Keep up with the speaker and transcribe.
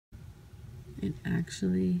It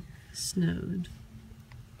actually snowed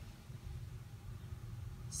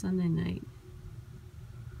Sunday night.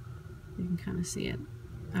 You can kind of see it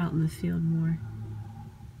out in the field more.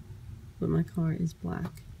 But my car is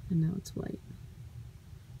black and now it's white.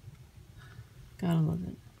 Gotta love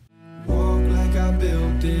it. Walk like I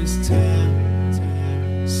built this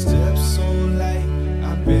town. Steps so light,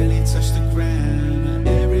 I barely touch the ground.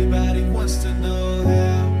 Everybody wants to know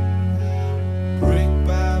how. Brick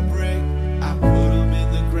by brick, I put them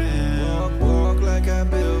in the ground. Walk like I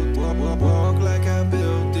built, walk like I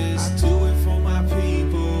built this. I do it for my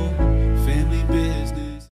people, family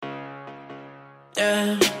business.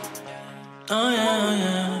 Yeah. Oh yeah,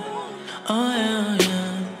 yeah. Oh yeah,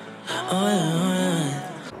 yeah. Oh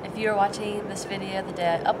yeah. If you're watching this video the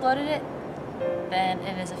day I uploaded it, then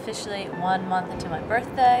it is officially 1 month into my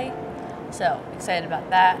birthday. So excited about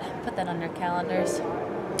that. Put that on your calendars.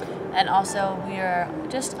 And also we are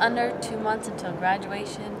just under 2 months until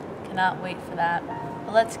graduation. Cannot wait for that.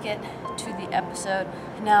 But let's get to the episode.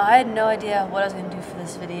 Now I had no idea what I was going to do for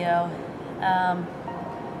this video.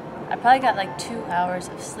 I probably got like 2 hours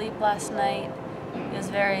of sleep last night. It was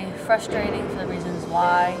very frustrating for the reasons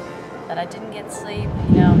why that I didn't get sleep.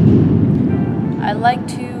 You know, I like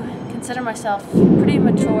to consider myself pretty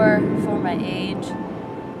mature for my age.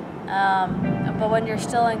 But when you're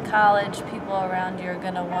still in college, people around you are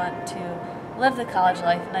going to want to live the college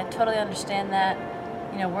life, and I totally understand that.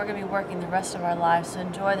 You know, we're going to be working the rest of our lives, so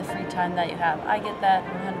enjoy the free time that you have. I get that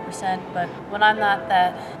 100%, but when I'm not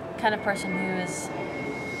that kind of person who is,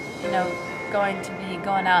 you know, going to be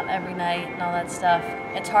going out every night and all that stuff,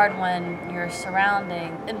 it's hard when your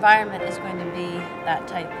surrounding environment is going to be that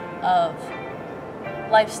type of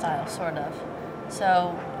lifestyle, sort of.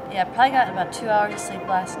 So yeah, I probably got about 2 hours of sleep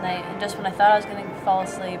last night, and just when I thought I was going to fall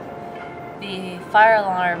asleep, the fire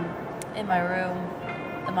alarm in my room,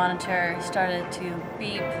 the monitor, started to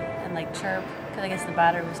beep and like chirp because I guess the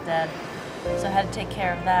battery was dead. So I had to take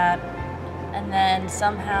care of that, and then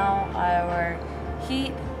somehow our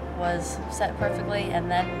heat was set perfectly,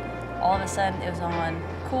 and then all of a sudden it was on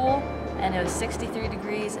cool, and it was 63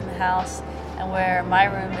 degrees in the house, and where my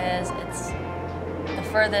room is, it's the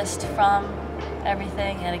furthest from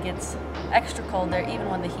everything, and it gets extra cold there even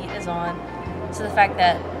when the heat is on. So the fact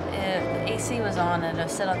that the AC was on and it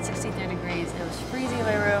was set on 63 degrees, it was freezing in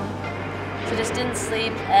my room, so I just didn't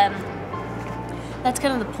sleep. And that's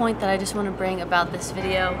kind of the point that I just want to bring about this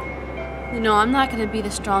video. You know, I'm not going to be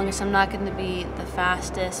the strongest, I'm not going to be the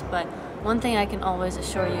fastest, but one thing I can always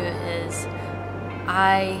assure you is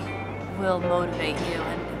I will motivate you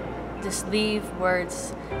and just leave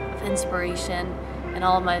words of inspiration in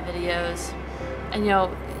all of my videos. And, you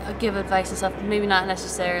know, I'll give advice and stuff, maybe not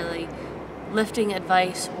necessarily lifting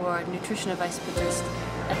advice or nutrition advice, but just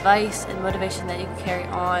advice and motivation that you can carry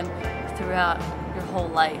on throughout your whole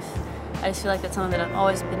life. I just feel like that's something that I've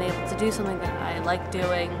always been able to do, something that I like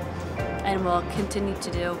doing and will continue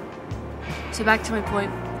to do. So back to my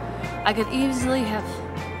point, I could easily have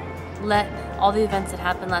let all the events that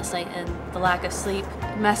happened last night and the lack of sleep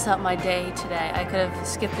mess up my day today. I could have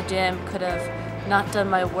skipped the gym, could have not done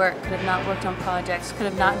my work, could have not worked on projects, could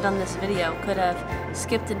have not done this video, could have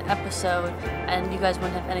skipped an episode, and you guys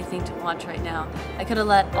wouldn't have anything to watch right now. I could have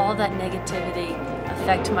let all that negativity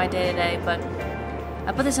affect my day-to-day, but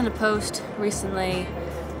I put this in a post recently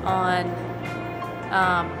on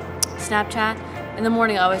Snapchat. In the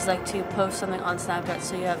morning I always like to post something on Snapchat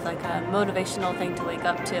so you have like a motivational thing to wake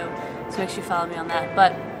up to, so make sure you follow me on that.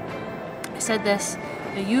 But I said this,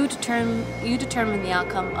 you determine the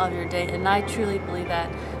outcome of your day, and I truly believe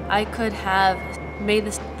that. I could have made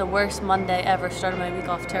this the worst Monday ever, started my week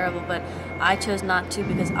off terrible, but I chose not to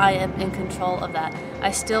because I am in control of that.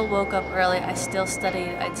 I still woke up early, I still studied,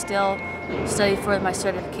 I'd still studied for my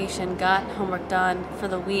certification, got homework done for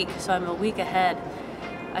the week, so I'm a week ahead.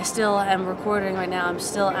 I still am recording right now, I'm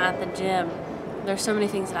still at the gym. There's so many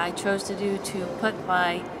things that I chose to do to put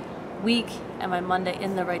my week and my Monday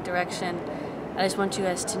in the right direction. I just want you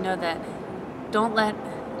guys to know that don't let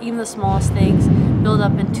even the smallest things build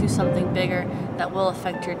up into something bigger that will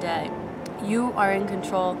affect your day. You are in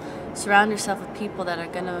control. Surround yourself with people that are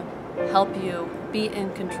going to help you be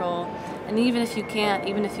in control. And even if you can't,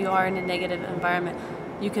 even if you are in a negative environment,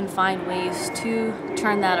 you can find ways to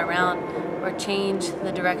turn that around or change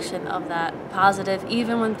the direction of that positive.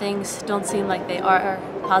 Even when things don't seem like they are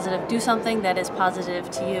positive, do something that is positive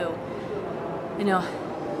to you. You know,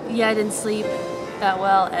 yeah, I didn't sleep that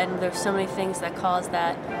well, and there's so many things that cause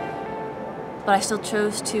that, but I still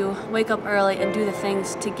chose to wake up early and do the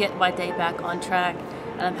things to get my day back on track,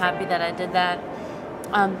 and I'm happy that I did that.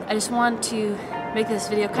 I just want to make this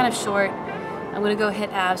video kind of short. I'm gonna go hit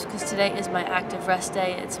abs because today is my active rest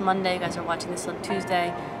day. It's Monday, you guys are watching this on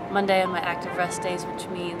Tuesday. Monday are my active rest days, which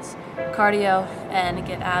means cardio and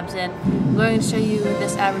get abs in. I'm going to show you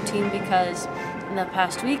this ab routine because in the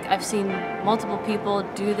past week I've seen multiple people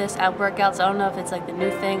do this ab workouts. I don't know if it's like the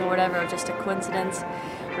new thing or whatever, or just a coincidence,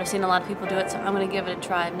 but I've seen a lot of people do it, so I'm gonna give it a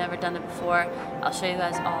try. I've never done it before. I'll show you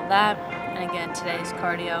guys all of that. And again, today's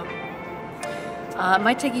cardio. It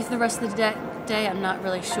might take you through the rest of the day. I'm not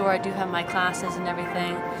really sure. I do have my classes and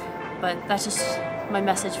everything, but that's just my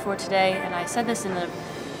message for today. And I said this in a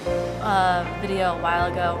video a while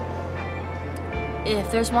ago. If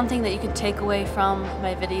there's one thing that you can take away from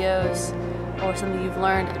my videos, or something you've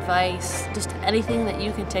learned, advice, just anything that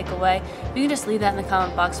you can take away, you can just leave that in the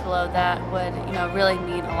comment box below. That would, really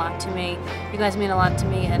mean a lot to me. You guys mean a lot to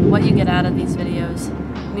me, and what you get out of these videos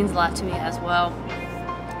means a lot to me as well.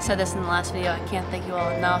 I said this in the last video, I can't thank you all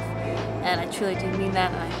enough, and I truly do mean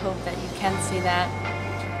that, and I hope that you can see that.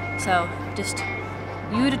 So just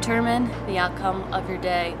you determine the outcome of your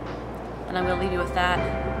day, and I'm going to leave you with that.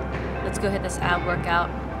 Let's go hit this ab workout,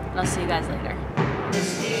 and I'll see you guys later.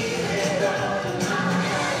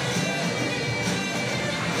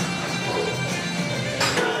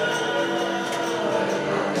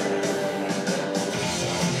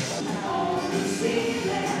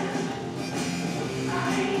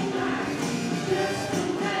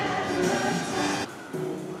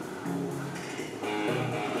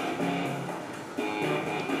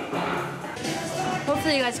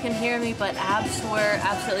 Hopefully you guys can hear me, but abs were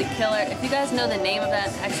absolutely killer. If you guys know the name of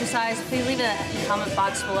that exercise, please leave it in the comment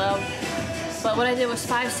box below. But what I did was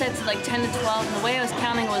 5 sets of like 10 to 12, and the way I was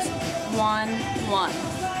counting was 1, 1,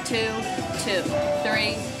 2, 2,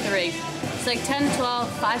 3, 3. It's like 10 to 12,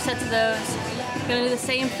 5 sets of those. Gonna do the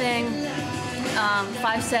same thing,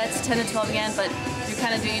 5 sets, 10 to 12 again, but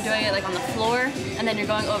you're doing it like on the floor, and then you're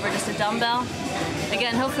going over just a dumbbell.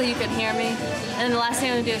 Again, hopefully you can hear me. And then the last thing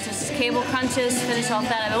I'm gonna do is just cable crunches, finish off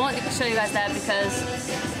that. I won't show you guys that because I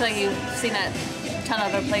feel like you've seen that a ton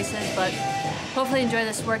of other places, but hopefully enjoy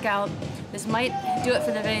this workout. This might do it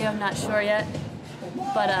for the video, I'm not sure yet.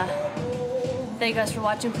 But thank you guys for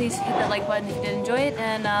watching. Please hit that like button if you did enjoy it,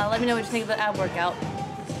 and let me know what you think of the ab workout.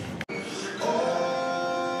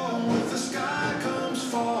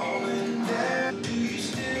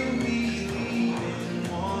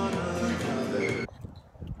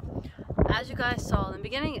 As you guys saw in the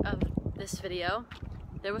beginning of this video,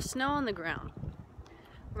 there was snow on the ground.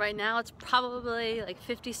 Right now it's probably like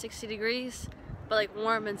 50-60 degrees, but like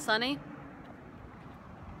warm and sunny.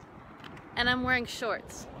 And I'm wearing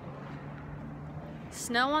shorts.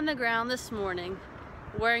 Snow on the ground this morning,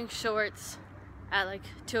 wearing shorts at like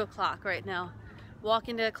 2 o'clock right now.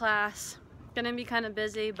 Walking to class, gonna be kind of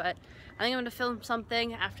busy, but I think I'm gonna film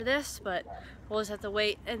something after this, but we'll just have to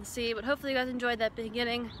wait and see. But hopefully you guys enjoyed that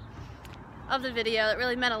beginning of the video. That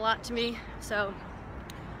really meant a lot to me, so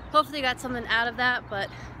hopefully you got something out of that. But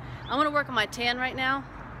I'm gonna work on my tan right now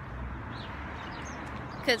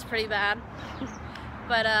because it's pretty bad.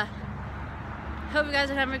 But hope you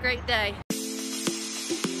guys are having a great day.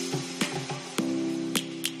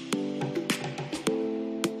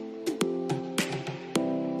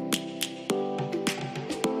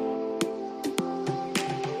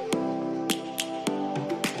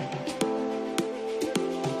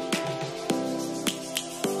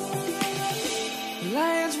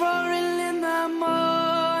 Lions roaring in the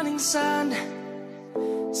morning sun,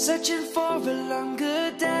 searching for a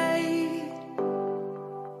longer day.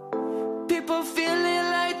 People feeling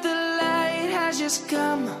like the light has just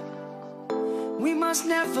come. We must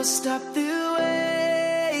never stop the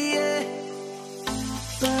way.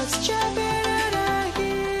 Birds chirping and I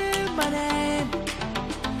hear my name,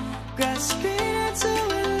 grasping into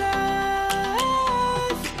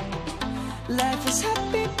life. Life is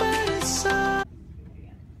happy but it's so.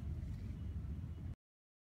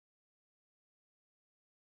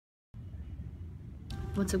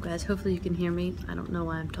 What's up guys, hopefully you can hear me. I don't know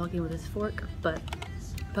why I'm talking with this fork, but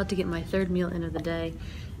I'm about to get my third meal in of the day.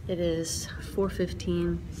 It is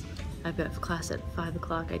 4:15. I've got class at 5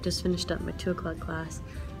 o'clock. I just finished up my 2 o'clock class.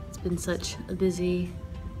 It's been such a busy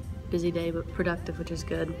day, but productive, which is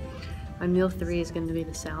good. My meal 3 is going to be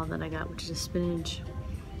the salad that I got, which is spinach,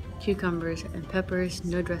 cucumbers, and peppers.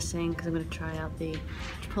 No dressing, because I'm going to try out the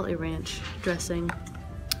Chipotle Ranch dressing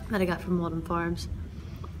that I got from Walden Farms.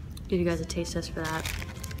 Give you guys a taste test for that.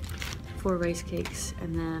 4 rice cakes,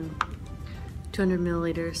 and then 200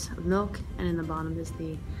 milliliters of milk, and in the bottom is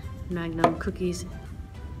the Magnum cookie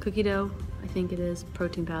dough, I think it is,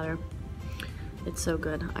 protein powder. It's so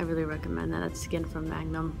good. I really recommend that. It's again from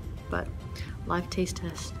Magnum. But live taste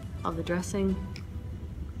test of the dressing.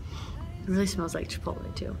 really smells like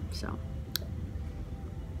Chipotle too, so.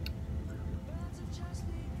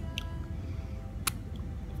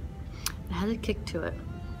 It has a kick to it.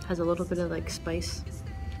 It has a little bit of like spice,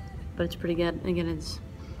 but it's pretty good. Again, it's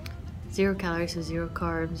 0 calories, so 0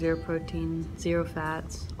 carbs, 0 protein, 0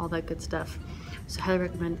 fats, all that good stuff. So I highly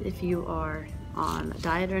recommend if you are on a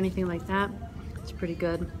diet or anything like that. It's pretty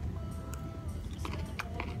good.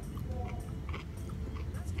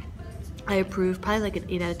 I approve, probably like an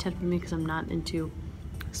 8 out of 10 for me because I'm not into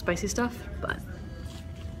spicy stuff, but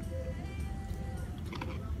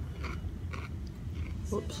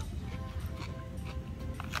whoops.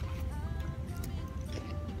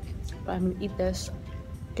 But I'm gonna eat this,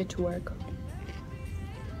 get to work.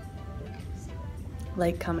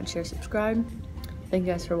 Like, comment, share, subscribe. Thank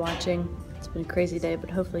you guys for watching. It's been a crazy day, but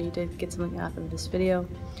hopefully you did get something out of this video.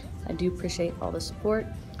 I do appreciate all the support.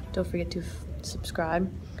 Don't forget to subscribe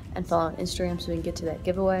and follow on Instagram so we can get to that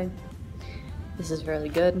giveaway. This is really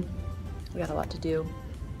good. We got a lot to do.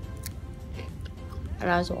 And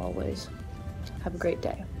as always, have a great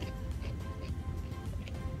day.